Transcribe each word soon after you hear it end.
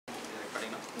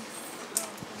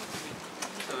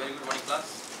class.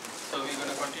 So we're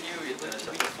going to continue with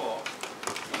chapter 4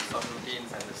 on subroutines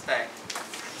and the stack.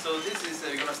 So this is,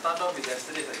 we're going to start off with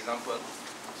yesterday's example.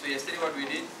 So yesterday what we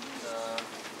did,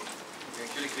 we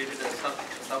actually created a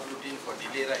subroutine for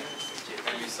delay, right?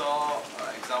 And we saw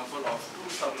an example of two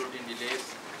subroutine delays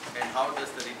and how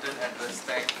does the return address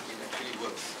stack actually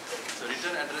works. So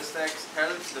return address stacks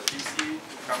helps the PC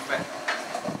to come back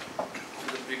to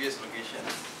the previous location.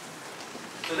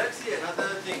 So let's see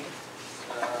another thing,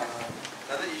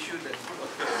 another issue that could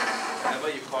occur whenever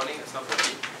you're calling a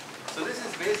subroutine. So this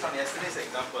is based on yesterday's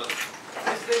example.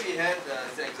 Yesterday we had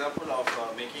the example of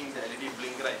making the LED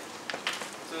blink, right?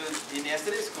 So in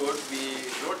yesterday's code we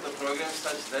wrote the program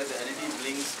such that the LED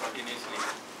blinks continuously.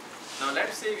 Now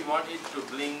let's say we want it to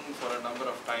blink for a number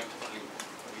of times only.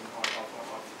 I mean on, off, on,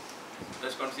 off.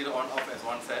 Let's consider on, off as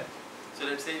one set. So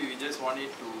let's say we just want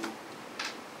it to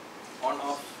on,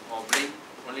 off or blink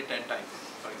only 10 times,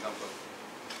 for example.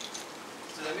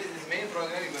 So that means this main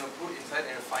program you're going to put inside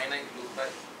a finite loop,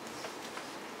 right?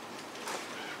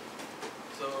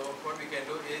 So what we can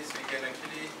do is we can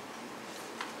actually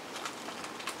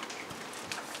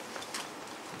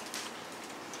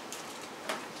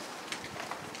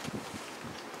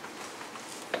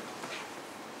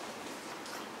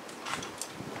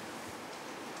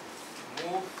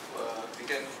move,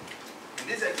 in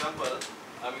this example,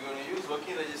 I'm going to use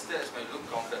working register as my loop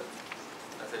counter.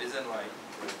 That's the reason why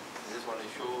I just want to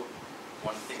show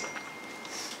one thing.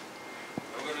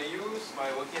 I'm going to use my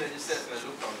working register as my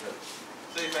loop counter.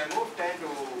 So if I move 10 to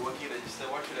working register,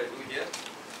 what should I do here?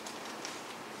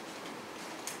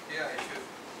 Here I should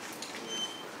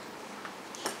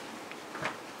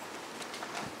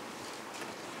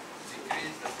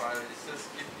decrease the file register,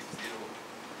 skip is 0.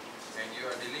 And you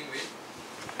are dealing with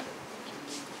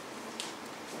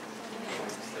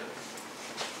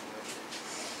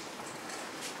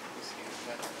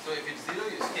so if it's 0,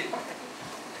 you skip.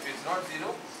 If it's not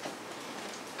 0,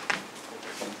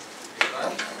 you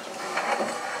run.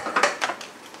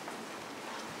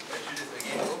 Where should it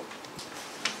again go?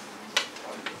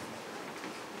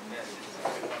 Yes, it's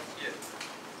here.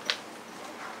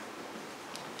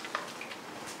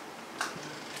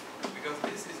 Because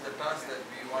this is the task that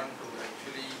we want to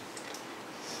actually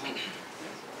do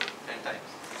 10 times.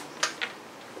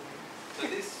 So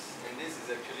this and this is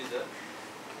actually the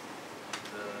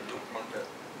loop counter,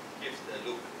 gives the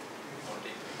loop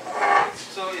counting.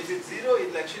 So if it's 0,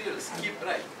 it actually will skip,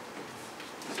 right?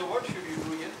 So what should you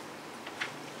do here?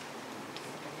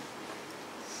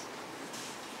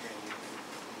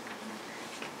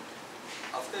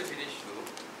 After you finish loop,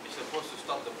 you're supposed to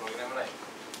stop the program, right?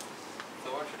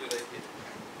 So what should you write here?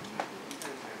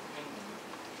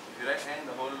 If you write and,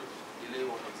 the whole delay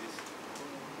won't exist.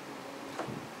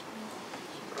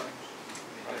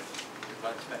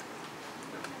 Branch back.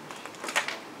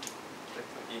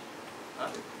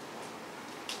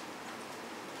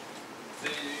 So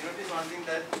you notice one thing,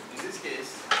 that in this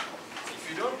case, if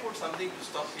you don't put something to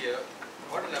stop here,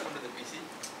 what will happen to the PC? It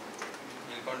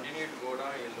will continue to go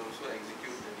down, it will also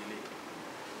execute the delay.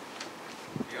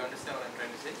 Do you understand what I'm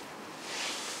trying to say?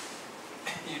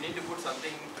 You need to put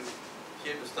something to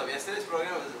here to stop. Yesterday's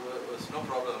program was no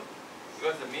problem,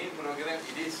 because the main program,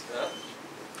 it is a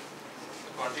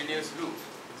continuous loop.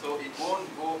 So it won't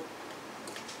go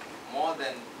more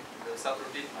than the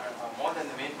subroutine, more than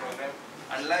the main program,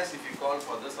 unless if you call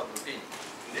for the subroutine.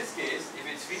 In this case, if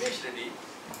it's finished ready,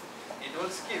 it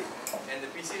will skip and the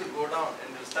PC will go down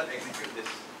and will start execute this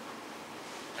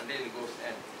until it goes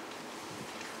end.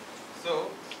 So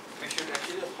we should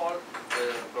actually halt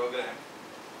the program.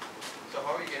 So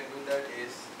how we can do that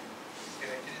is, you can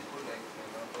actually put like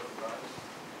example branch,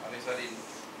 in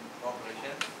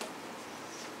operation.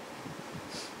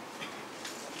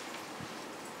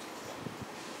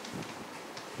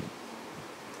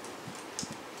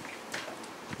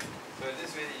 So in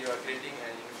this way you are creating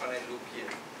an infinite loop here.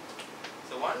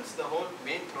 So once the whole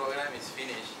main program is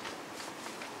finished,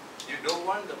 you don't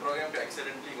want the program to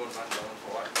accidentally go run down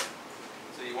for what?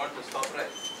 So you want to stop, right?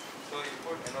 So you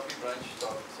put NOP branch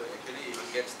stop, so actually it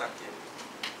will get stuck here.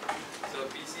 So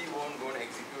PC won't go and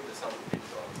execute the subroutine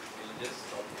stop, it will just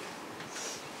stop here.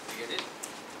 You get it?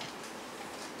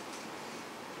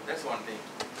 That's one thing.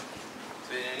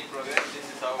 So in any program, this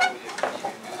is how you can use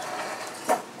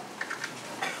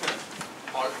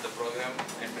halt the program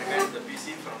and prevent the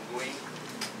PC from going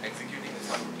executing the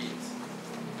subroutines.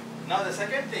 Now the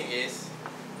second thing is,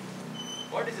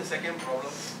 what is the second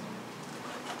problem?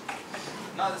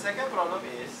 Now the second problem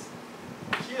is,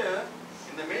 here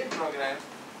in the main program,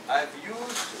 I have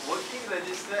used working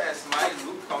register as my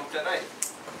loop counter, right?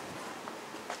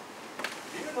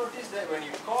 Do you you notice that when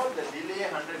you call the delay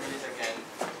 100 milliseconds,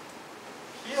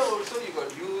 here also you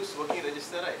got use working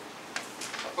register, right?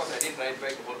 Of course, I didn't write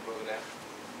back the whole program.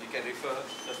 You can refer.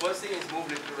 The first thing is move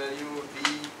literal value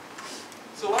D.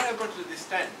 So what happens to this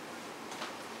 10?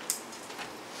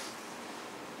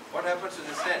 What happens to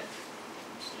this 10?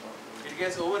 It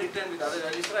gets overwritten with other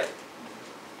values, right?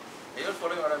 Are you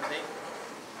following what I'm saying?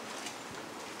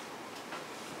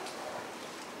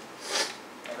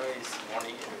 I know it's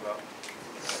morning in the club.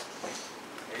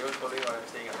 Are you following what I'm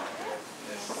saying?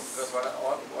 Yes. Because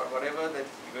whatever that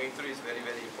you're going through is very,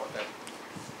 very important.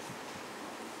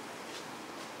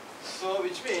 So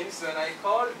which means when I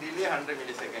call delay 100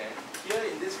 milliseconds, here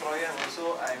in this program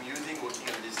also I am using working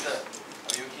register.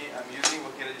 I'm using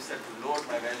working register to load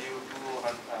my value to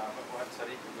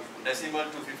decimal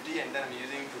 250, and then I'm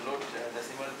using to load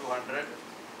decimal 200,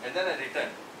 and then I return.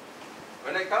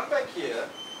 When I come back here,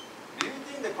 do you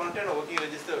think the content of working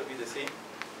register will be the same?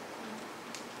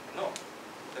 No.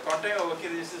 The content of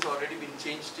working register has already been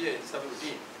changed here in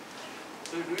subroutine.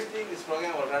 So do you think this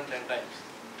program will run 10 times?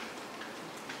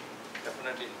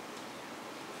 Definitely.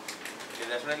 It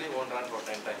definitely won't run for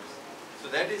 10 times.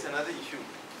 So that is another issue.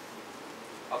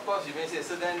 Of course, you may say,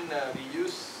 so then we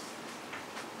use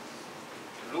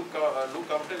loop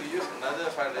counter, we use another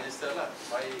file register.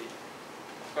 Why?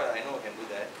 Of course, I know I can do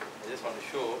that. I just want to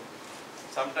show.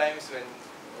 Sometimes when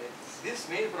this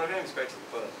main program is quite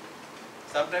simple.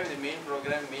 Sometimes the main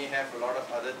program may have a lot of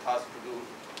other tasks to do.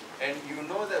 And you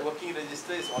know that working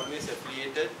register is always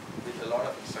affiliated with a lot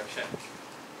of instruction.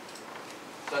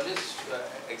 So I'm just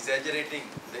exaggerating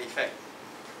the effect.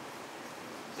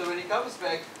 So when it comes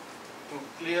back to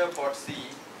clear port C,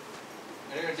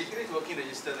 when you decrease working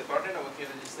register, the content of working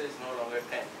register is no longer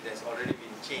 10. It has already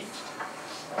been changed.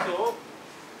 So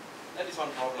that is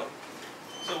one problem.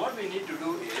 So what we need to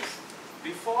do is,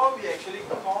 before we actually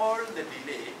call the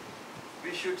delay,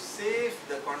 we should save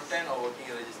the content of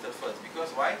working register first.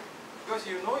 Because why? Because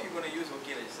you know you're going to use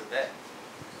working register there.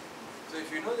 So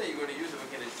if you know that you're going to use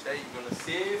working register, you're going to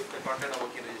save the content of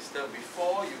working register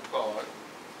before you call,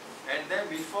 and then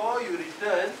before you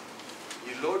return,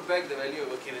 you load back the value of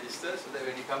working register, so that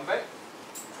when you come back,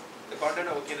 the content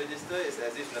of working register is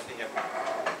as if nothing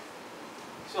happened.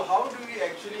 So how do we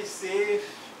actually save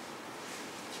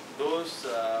those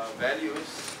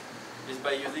values? Is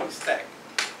by using stack.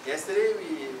 Yesterday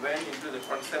we went into the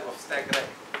concept of stack, right?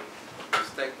 To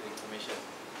stack the information.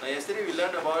 Now yesterday we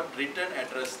learned about return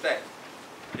address stack.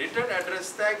 Return address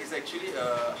stack is actually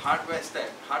a hardware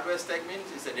stack. Hardware stack means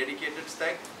it's a dedicated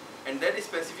stack, and that is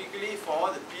specifically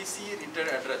for the PC return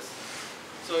address.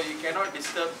 So you cannot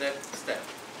disturb that stack.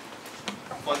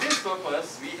 For this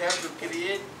purpose, we have to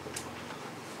create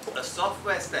a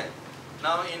software stack.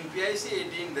 Now in PIC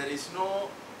 18, there is no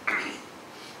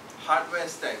hardware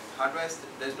stack.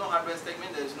 There is no hardware stack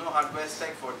means there is no hardware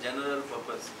stack for general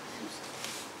purpose use.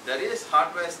 There is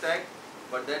hardware stack,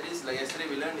 but that is, like yesterday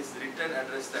we learned, is return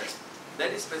address stack.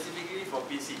 That is specifically for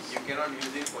PC. You cannot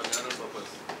use it for general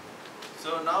purpose.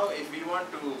 So now if we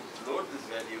want to load this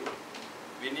value,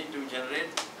 we need to generate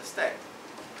a stack.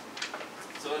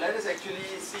 So let us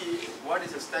actually see what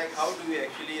is a stack, how do we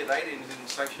actually write in the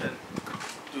instruction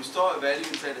to store a value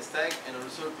inside the stack and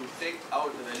also to take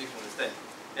out the value from the stack.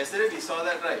 Yesterday we saw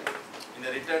that, right? In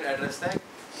the return address stack,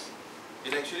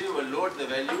 it actually will load the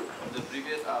value of the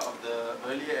previous of the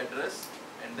earlier address,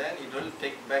 and then it will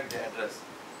take back the address.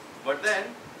 But then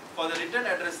for the return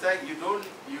address stack, you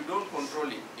don't control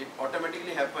it. It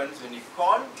automatically happens when you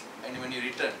call and when you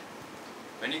return.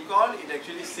 When you call, it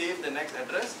actually saves the next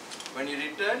address. When you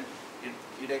return,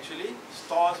 it actually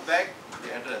stores back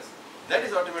the address. That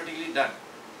is automatically done.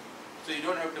 So you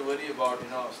don't have to worry about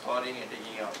storing and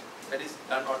taking out. That is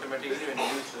done automatically when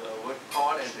you use the word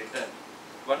call and return.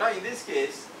 But now in this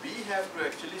case, we have to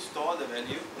actually store the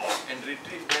value and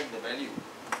retrieve back the value.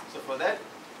 So for that,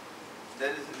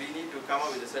 we need to come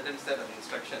up with a certain set of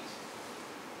instructions.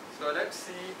 So let's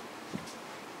see.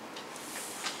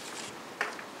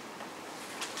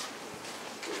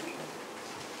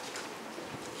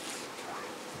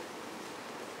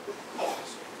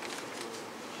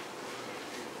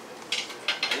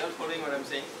 Are you all following what I'm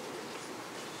saying?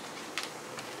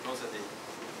 No, Sati.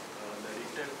 The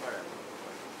return part.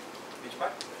 Which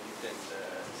part? The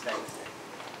stack.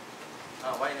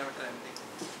 Why never try anything?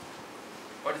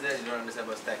 What is that you don't understand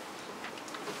about stack?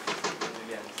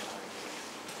 Really understand.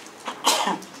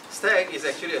 Stack is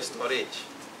actually a storage.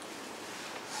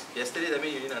 Yesterday, that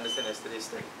means you didn't understand yesterday's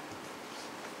stack.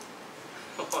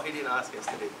 Oh, he didn't ask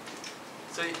yesterday.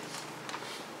 So, you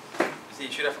see,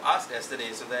 you should have asked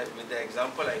yesterday, so that with the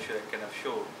example I should have kind of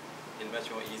shown it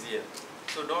much more easier.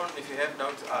 So if you have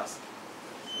doubts, ask.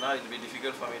 now it will be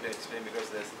difficult for me to explain because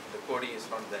the coding is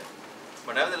not there.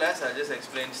 But nevertheless, I'll just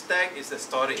explain. Stack is a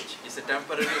storage. It's a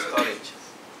temporary storage.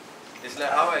 It's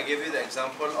like how I gave you the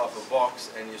example of a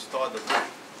box and you store the book.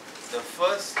 The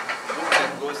first book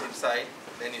that goes inside,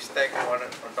 then you stack one on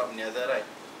top of the other, right?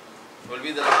 Will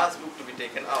be the last book to be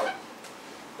taken out.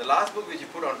 The last book which you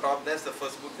put on top, that's the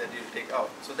first book that you will take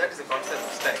out. So that is the concept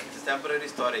of stack. It's a temporary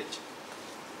storage.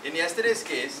 In yesterday's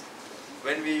case,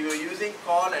 when we were using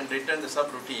call and return the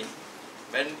subroutine,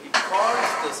 when it calls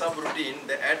the subroutine,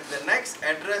 the next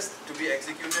address to be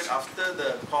executed after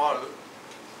the call,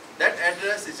 that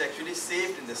address is actually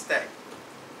saved in the stack.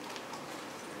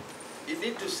 You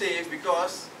need to save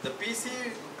because the PC,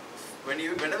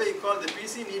 whenever you call, the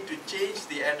PC need to change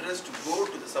the address to go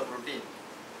to the subroutine.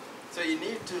 So you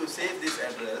need to save this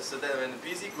address so that when the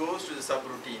PC goes to the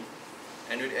subroutine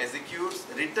and it executes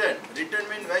return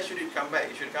means where should it come back?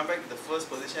 It should come back to the first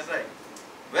position, right?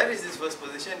 Where is this first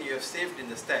position? You have saved in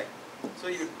the stack. So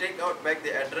you take out back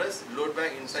the address, load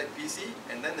back inside PC,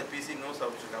 and then the PC knows how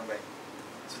to come back.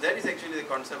 So that is actually the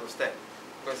concept of stack.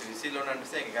 Because if you still don't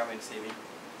understand, you can come and save it,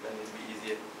 then it will be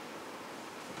easier.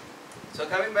 So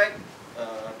coming back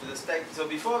to the stack. So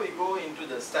before we go into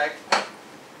the stack,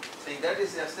 see that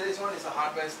is yesterday's one is a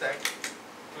hardware stack.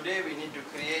 Today we need to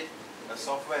create a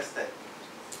software stack.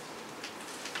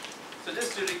 So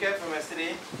just to recap from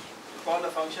yesterday, call the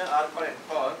function rcall and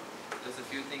call. There's a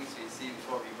few things we see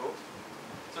before we go.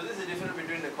 So this is the difference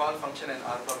between the call function and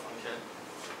rcall function.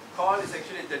 Call is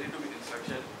actually a 32-bit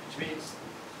instruction, which means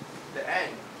the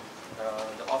end,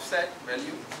 the offset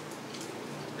value,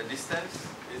 the distance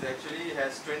is actually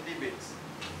has 20 bits.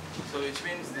 So which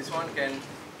means this one can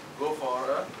go for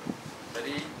a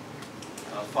very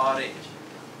far range.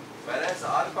 Whereas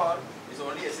rcall is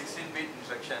only a 16-bit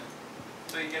instruction.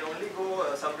 So you can only go,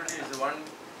 subroutine is 1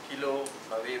 kilo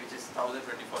away, which is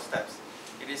 1024 steps.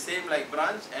 It is same like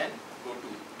branch and goto.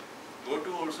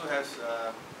 Goto also has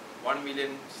 1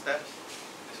 million steps.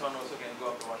 This one also can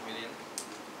go up to 1 million,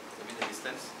 that means the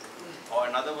distance. Or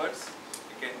in other words,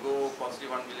 it can go positive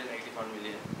 1 million, negative 1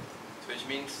 million. So which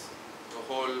means the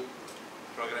whole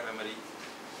program memory.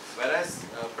 Whereas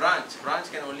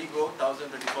branch can only go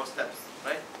 1024 steps,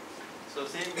 right? So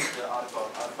same with the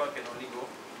rcall. Rcall can only go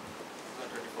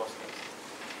 1024 steps.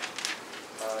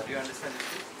 Do you understand this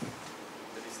too?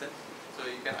 The distance? So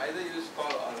you can either use call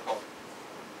or rcall.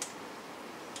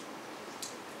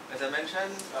 As I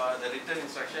mentioned, the return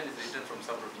instruction is written from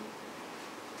subroutine.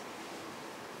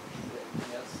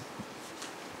 Anything else?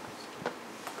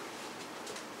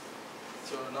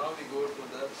 So now we go to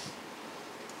the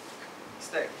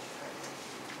stack.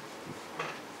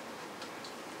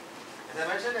 As I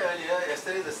mentioned earlier,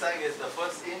 yesterday the stack is the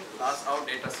first in, last out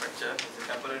data structure. It's a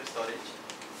temporary storage.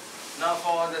 Now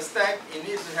for the stack, it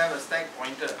needs to have a stack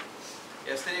pointer.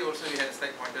 Yesterday also we had a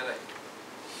stack pointer, right?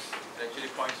 It actually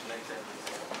points to next address.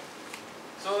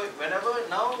 So whenever,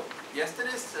 now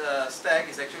yesterday's stack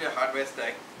is actually a hardware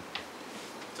stack.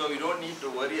 So we don't need to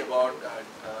worry about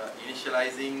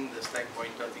initializing the stack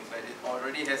pointer, things like this. It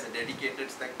already has a dedicated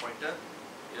stack pointer.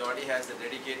 It already has a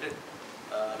dedicated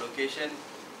location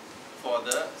for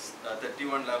the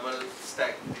 31 level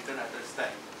stack, return address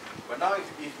stack. But now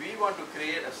if we want to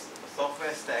create a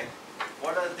software stack,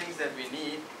 what are the things that we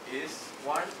need is,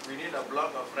 one, we need a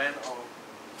block of RAM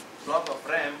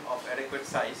of adequate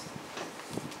size.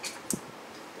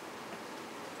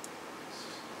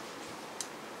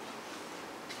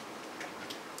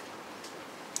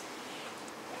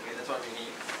 Okay, that's what we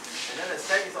need. And then the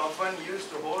stack is often used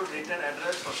to hold return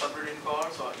address for subroutine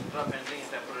calls or interrupt handling in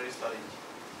temporary storage.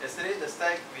 Yesterday the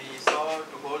stack we saw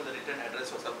to hold the return address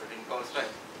for subroutine calls, right?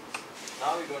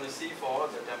 Now we're going to see for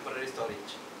the temporary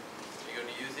storage. We're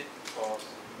going to use it for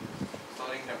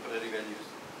storing temporary values.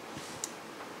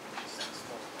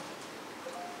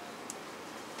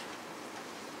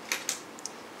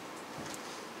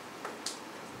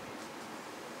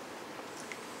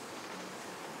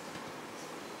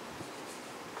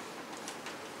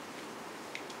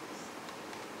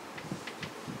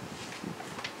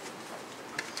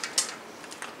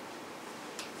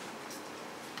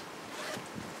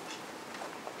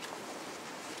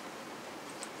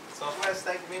 Software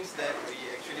stack means that we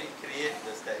actually create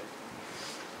the stack.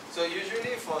 So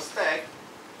usually for stack,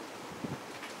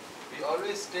 we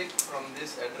always take from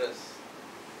this address.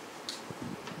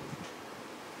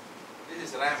 This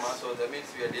is RAM, so that means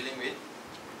we are dealing with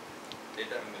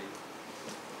data memory.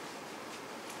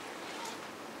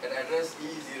 At address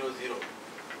E00.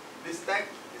 This stack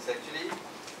is actually,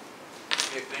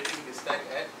 we are creating this stack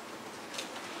at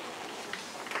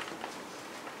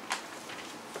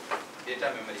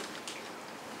data memory.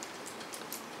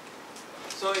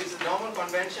 So its normal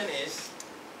convention is,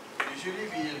 usually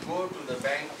we will go to the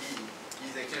bank E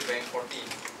is actually bank 14.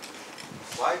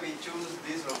 Why we choose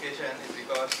this location is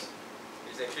because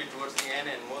it's actually towards the end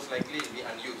and most likely it will be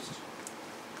unused.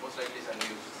 Most likely it's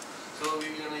unused. So we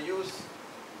are going to use,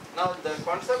 now the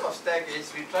concept of stack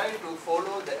is we try to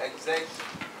follow the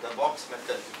box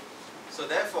method. So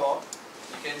therefore,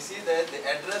 you can see that the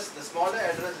address, the smaller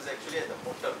address is actually at the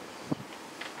bottom.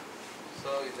 So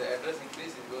if the address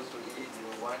increases, it goes to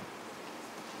E01.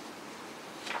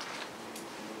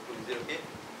 Okay.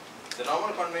 The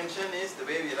normal convention is the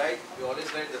way we write, we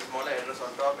always write the smaller address on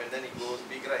top and then it goes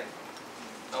big right.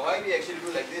 Now why we actually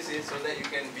do like this is so that you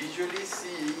can visually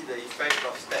see the effect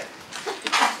of stack.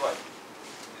 That's why.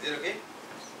 Is it okay?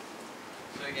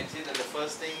 So you can see that the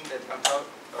first thing that comes out,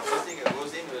 or first thing that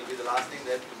goes in will be the last thing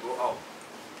that will go out.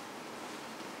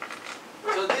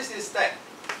 So this is stack.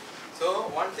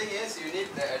 So one thing is you need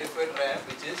the adequate RAM,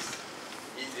 which is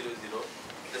E00.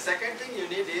 The second thing you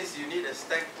need is you need a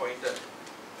stack pointer.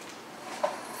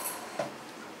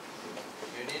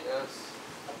 You need a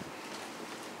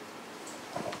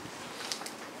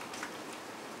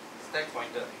stack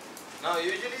pointer. Now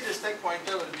usually the stack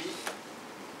pointer will be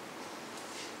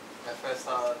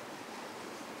FSR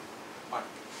 1.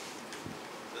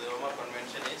 So the normal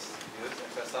convention is use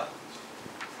FSR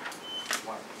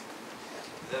 1.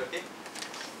 Is that okay?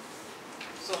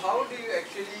 So how do you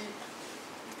actually,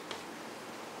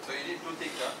 so you need two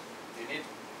things, you need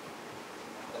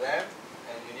RAM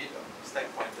and you need a stack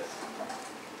pointer.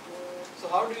 So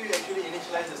how do you actually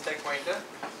initialize the stack pointer?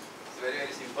 It's very,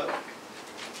 very simple.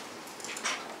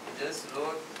 You just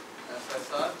load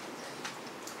FSR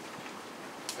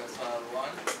 1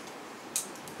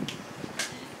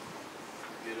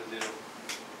 E00.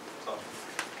 So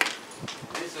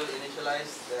this will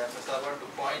initialize the FSR 1 to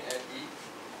point at E00.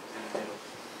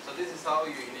 So this is how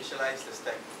you initialize the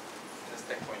stack in the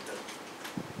stack pointer.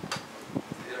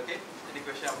 Is it okay? Any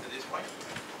question up to this point?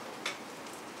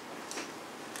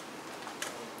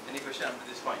 Any question up to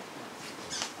this point?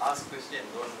 Ask question,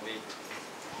 don't wait.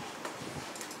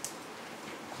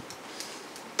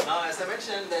 Now as I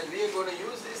mentioned that we are going to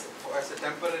use this as a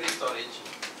temporary storage.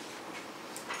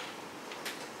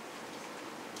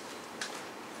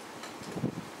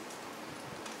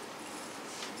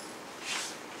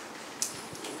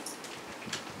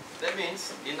 That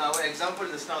means in our example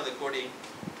just now the coding,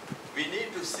 we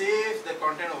need to save the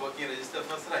content of working register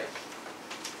first, right?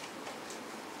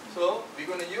 So we're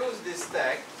going to use this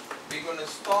stack, we're going to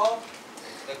store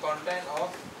the content of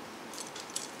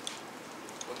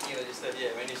working register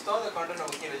here. When you store the content of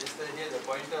working register here, the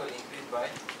pointer will increase by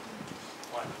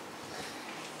 1.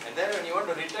 And then when you want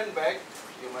to return back,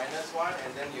 you minus 1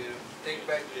 and then you take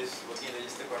back this working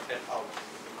register content out.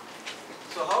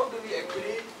 So how do we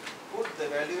actually put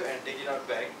the value and take it out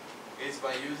back is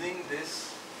by using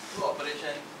these two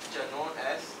operations which are known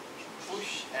as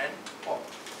push and pop.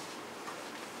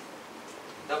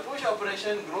 The push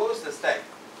operation grows the stack.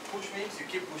 Push means you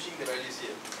keep pushing the values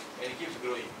here and it keeps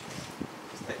growing.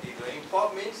 Stack is growing.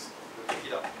 Pop means you take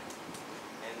it out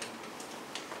and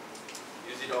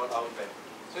use it all out back.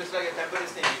 So it's like a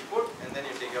temporary thing. You put and then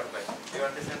you take it out back. Do you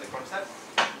understand the concept?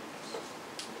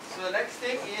 So the next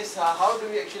thing is how do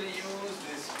we actually use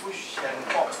this push and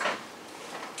pop?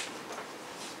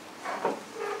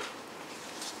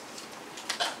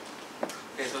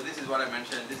 Okay, so this is what I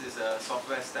mentioned. This is a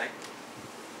software stack.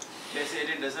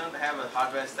 It doesn't have a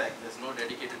hardware stack. There's no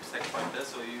dedicated stack pointer,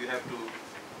 so you have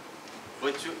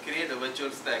to create a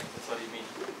virtual stack. That's what you mean.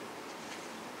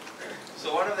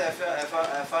 So one of the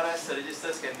FRS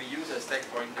registers can be used as stack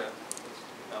pointer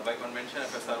by convention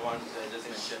FSR1 I just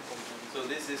mentioned. So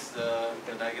this is the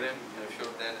diagram I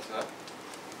showed there as well.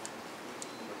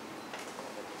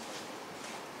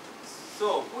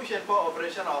 So push and pop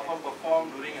operation are often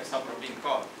performed during a subroutine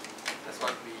call. That's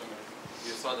what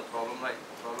you saw the problem, right?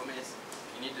 The problem is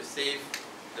you need to save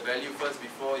the value first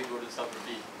before you go to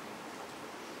subroutine.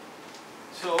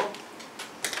 So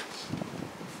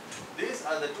these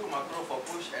are the two macros for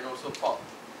push and also pop.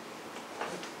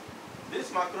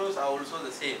 These macros are also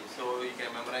the same, so you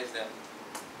can memorize them.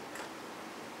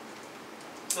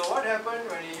 So what happened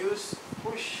when you use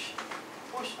push?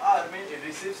 Push R means it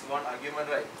receives one argument,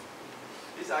 right?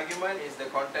 This argument is the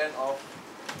content of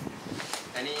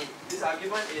any. This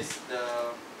argument is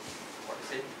the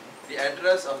the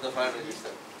address of the file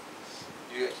register.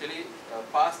 You actually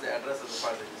pass the address of the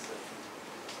file register.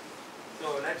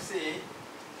 So let's see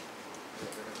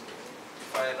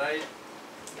if I write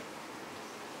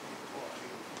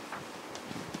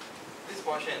this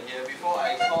portion here before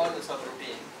I call the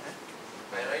subroutine.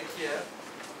 If I write here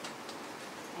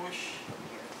push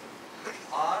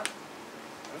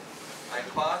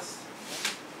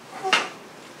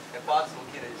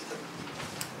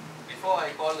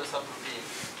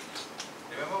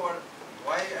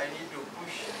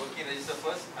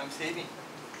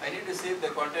need to save the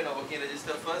content of working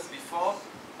register first before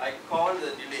I call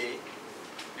the delay,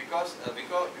 because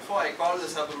before I call the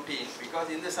subroutine,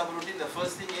 because in the subroutine the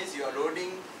first thing is you are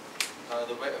loading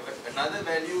another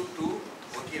value to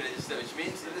working register, which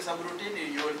means in the subroutine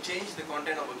you will change the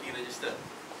content of working register.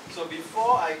 So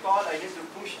before I call, I need to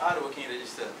push R working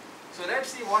register. So let's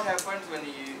see what happens when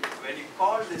you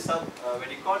call this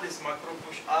macro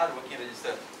push R working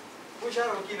register. Push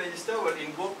R working register will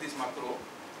invoke this macro,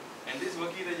 and this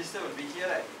working register will be here,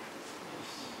 right?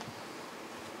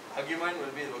 Argument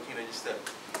will be the working register.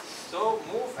 So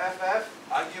move FF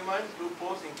argument to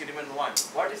post increment 1.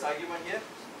 What is argument here?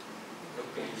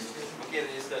 Working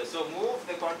register. So move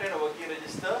the content of working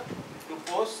register to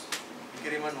post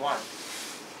increment 1.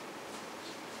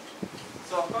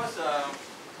 So of course,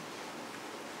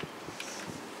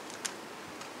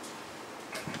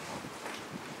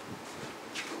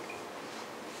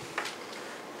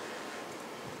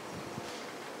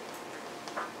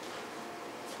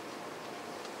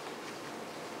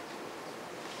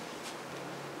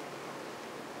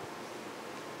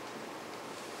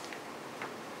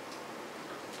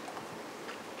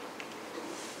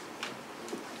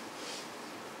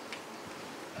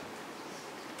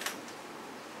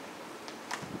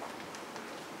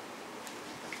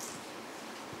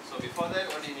 before that,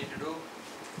 what you need to do,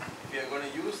 if you are going to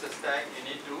use the stack, you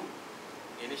need to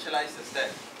initialize the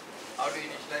stack. How do you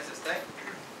initialize the stack?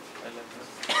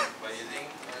 By using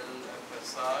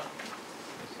LFSR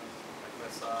 1.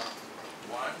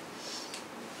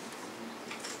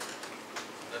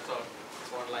 That's all.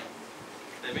 It's one line.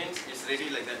 That means it's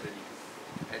ready like that, ready.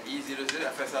 At E00,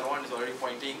 FSR1 is already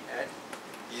pointing at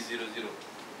E00.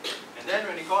 And then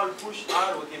when you call push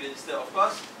R working register, of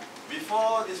course,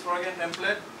 before this program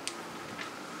template,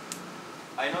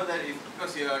 I know that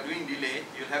because you are doing delay,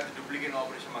 you'll have the duplicate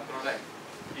operation macro, right?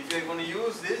 If you are going to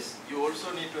use this, you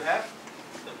also need to have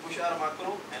the push R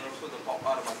macro and also the pop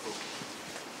R macro.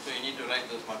 So you need to write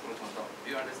those macros on top.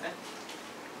 Do you understand?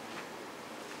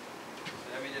 So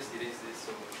let me just erase this.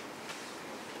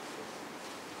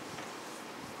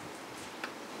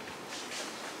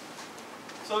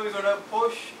 So we're going to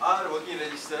push R working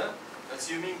register,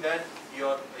 assuming that you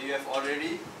have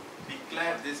already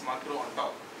declared this macro on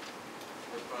top.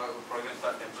 The program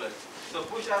start template. So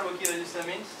push R working register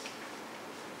means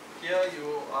here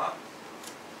you are,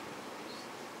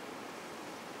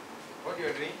 what you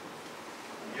are doing,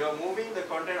 you are moving the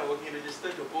content of working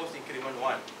register to post increment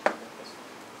 1.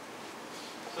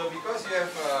 So because you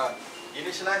have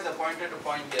initialized the pointer to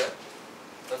point here,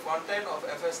 the content of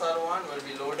FSR1 will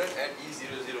be loaded at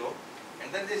E00,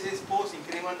 and then this is post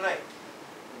increment, right?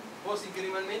 Post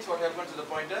increment means what happens to the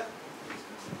pointer?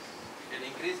 It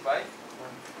increase by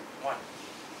 1.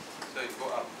 So it go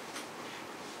up.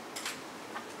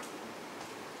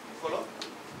 You follow?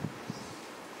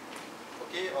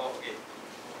 Okay or okay?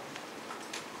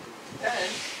 Then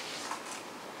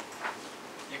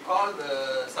you call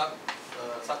the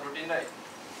subroutine, right?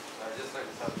 Just write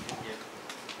the subroutine here.